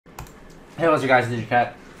Hey, what's your guys, Ninja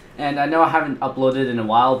Cat? And I know I haven't uploaded in a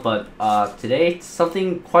while, but today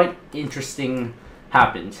something quite interesting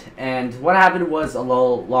happened. And what happened was a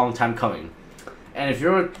long time coming. And if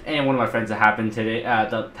you're any one of my friends that happened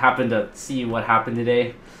to see what happened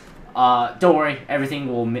today, don't worry, everything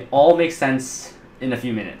will all make sense in a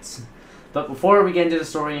few minutes. But before we get into the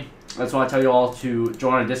story, I just want to tell you all to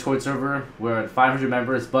join our Discord server. We're at 500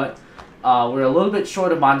 members, but we're a little bit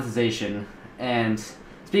short of monetization. And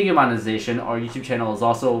speaking of monetization, our YouTube channel is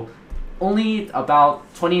also only about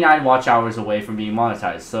 29 watch hours away from being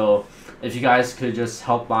monetized. So if you guys could just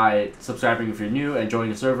help by subscribing if you're new and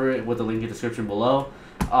joining the server with the link in the description below,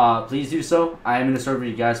 please do so. I am in the server.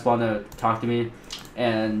 You guys want to talk to me,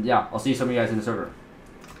 and yeah, I'll see some of you guys in the server.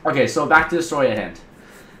 Okay, so back to the story at hand.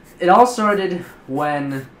 It all started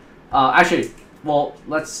when, well,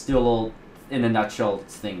 let's do a little in a nutshell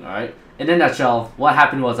thing, alright? In a nutshell, what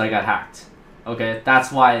happened was I got hacked. Okay,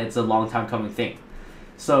 that's why it's a long time coming thing.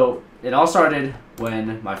 So, it all started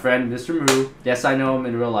when my friend, Mr. Moo, yes, I know him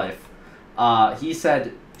in real life, he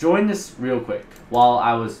said, join this real quick. While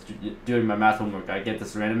I was doing my math homework, I get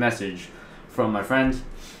this random message from my friend,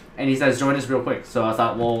 and he says, join this real quick. So I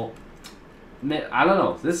thought, well, I don't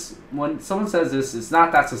know, when someone says this, it's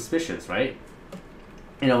not that suspicious, right?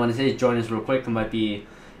 You know, when it says join us real quick, it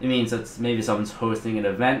means that maybe someone's hosting an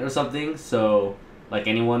event or something. So, like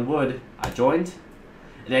anyone would, I joined.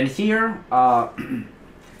 And then here,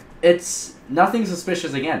 it's nothing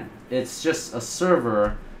suspicious again. It's just a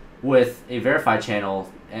server with a verified channel,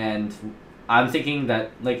 and I'm thinking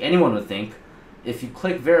that, like anyone would think, if you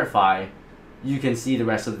click verify, you can see the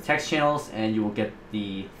rest of the text channels, and you will get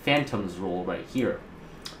the Phantoms role right here.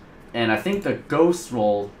 And I think the Ghost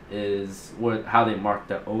role is how they mark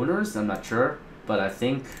the owners. I'm not sure, but I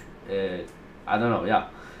think I don't know. Yeah,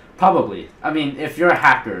 probably. I mean, if you're a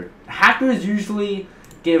hacker, hackers usually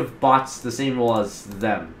give bots the same role as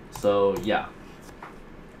them. So yeah.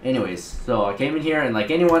 Anyways, so I came in here, and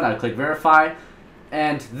like anyone, I click verify,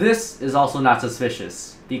 and this is also not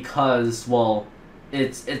suspicious because, well,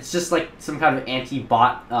 it's just like some kind of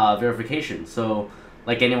anti-bot verification. So,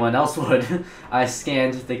 like anyone else would, I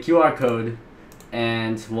scanned the QR code,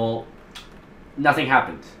 and, well, nothing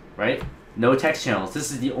happened, right? No text channels.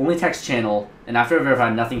 This is the only text channel, and after I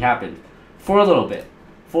verified, nothing happened. For a little bit.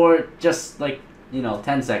 For just, like,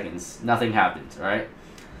 10 seconds, nothing happened, alright?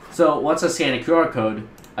 So, once I scan a QR code,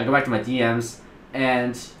 I go back to my DMs,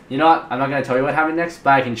 and, you know what? I'm not going to tell you what happened next,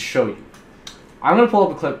 but I can show you. I'm going to pull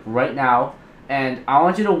up a clip right now, and I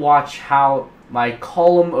want you to watch how my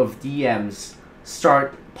column of DMs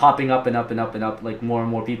start popping up and up and up and up, like more and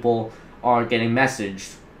more people are getting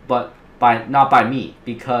messaged, but not by me,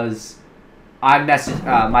 because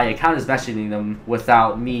my account is messaging them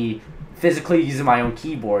without me physically using my own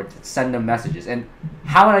keyboard to send them messages. And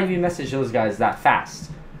how would I even message those guys that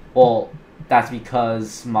fast? Well, that's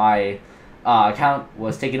because my account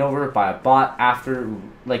was taken over by a bot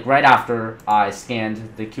right after I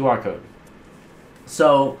scanned the QR code.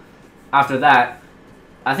 So, after that,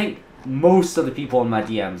 I think most of the people in my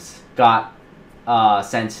DMs got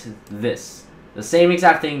sent this. The same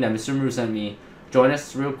exact thing that Mr. Moo sent me. Join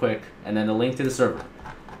us real quick, and then the link to the server.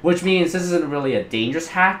 Which means this isn't really a dangerous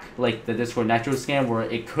hack, like the Discord nitro scam, where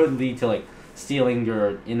it could lead to, like, stealing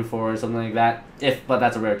your info or something like that. But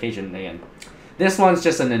that's a rare occasion, again. This one's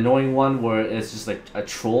just an annoying one, where it's just, like, a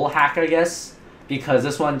troll hack, I guess. Because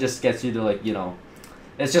this one just gets you to, like,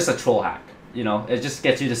 it's just a troll hack. It just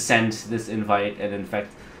gets you to send this invite and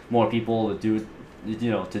infect more people to do,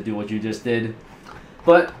 to do what you just did.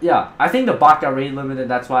 But yeah, I think the bot got rate limited.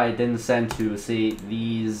 That's why I didn't send to, say,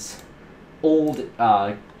 these old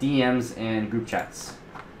DMs and group chats.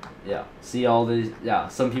 Yeah, see all these. Yeah,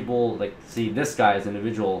 some people like see this guy as an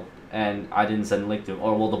individual, and I didn't send a link to him,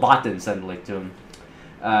 or well, the bot didn't send a link to him.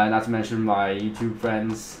 Not to mention my YouTube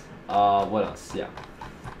friends. What else? Yeah.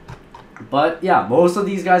 But yeah, most of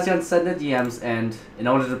these guys got sent the DMs, and in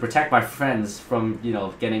order to protect my friends from,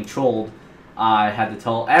 getting trolled, I had to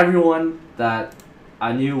tell everyone that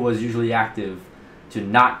I knew was usually active to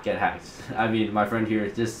not get hacked. I mean, my friend here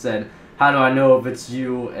just said, how do I know if it's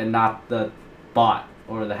you and not the bot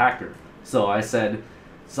or the hacker? So I said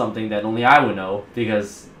something that only I would know,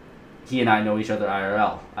 because he and I know each other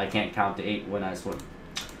IRL. I can't count to 8 when I swim.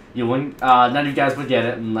 None of you guys would get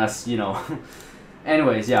it unless,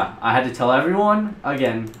 Anyways, yeah, I had to tell everyone,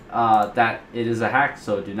 again, that it is a hack,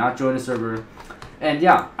 so do not join the server. And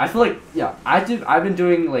yeah, I feel like, yeah, I've been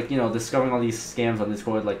doing, like, discovering all these scams on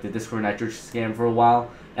Discord, like the Discord nitro scam for a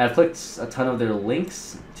while, and I've clicked a ton of their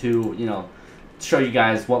links to, show you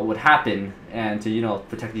guys what would happen, and to,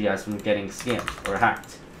 protect you guys from getting scammed or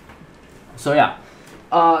hacked. So yeah,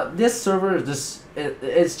 This server it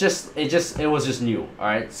was just new. All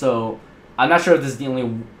right, so I'm not sure if this is the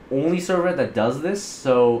only server that does this.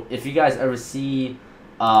 So if you guys ever see,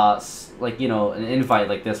 like an invite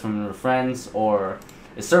like this from your friends or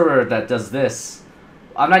a server that does this,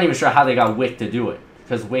 I'm not even sure how they got Wick to do it,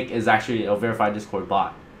 because Wick is actually a verified Discord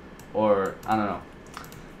bot, or I don't know.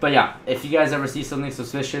 But yeah, if you guys ever see something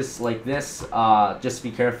suspicious like this, just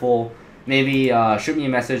be careful. Maybe shoot me a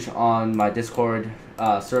message on my Discord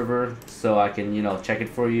server so I can check it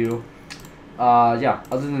for you. Yeah.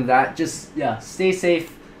 Other than that, just stay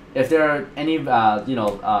safe. If there are any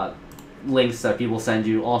links that people send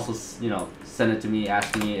you, also send it to me.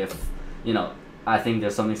 Ask me if I think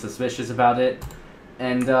there's something suspicious about it.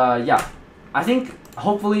 And yeah, I think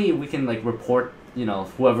hopefully we can report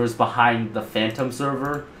whoever's behind the Phantom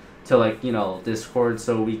server to Discord,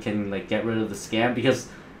 so we can get rid of the scam. Because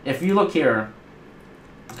if you look here,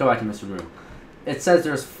 let's go back to Mr. Room. It says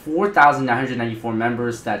there's 4,994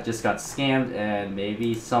 members that just got scammed, and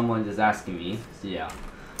maybe someone is asking me. So yeah,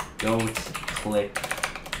 don't click.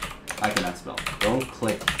 I cannot spell. Don't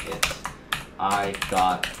click it. I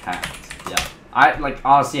got hacked. Yeah.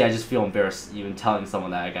 Honestly, I just feel embarrassed even telling someone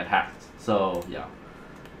that I got hacked. So yeah.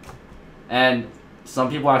 And some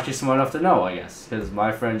people are actually smart enough to know, I guess, because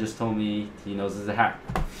my friend just told me he knows it's a hack.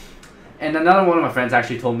 And another one of my friends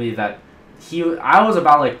actually told me that I was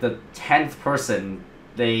about the 10th person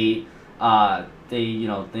they know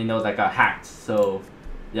that got hacked. So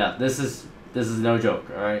yeah, this is no joke,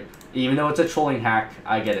 all right? Even though it's a trolling hack,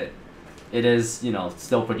 I get it. It is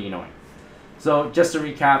still pretty annoying. So just to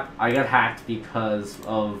recap, I got hacked because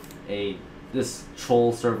of this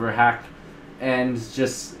troll server hack, and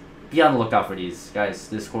just be on the lookout for these guys.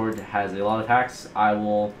 Discord has a lot of hacks. I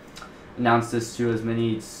will announce this to as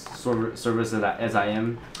many servers as I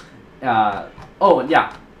am. Oh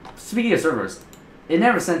yeah, speaking of servers, it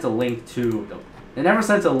never sent a link to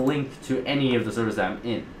any of the servers that I'm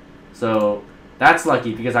in. So that's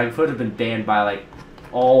lucky, because I could have been banned by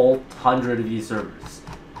all 100 of these servers,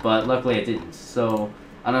 but luckily it didn't. So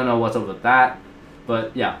I don't know what's up with that,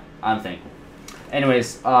 but yeah, I'm thankful.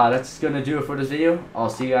 Anyways, that's gonna do it for this video. I'll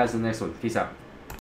see you guys in the next one. Peace out.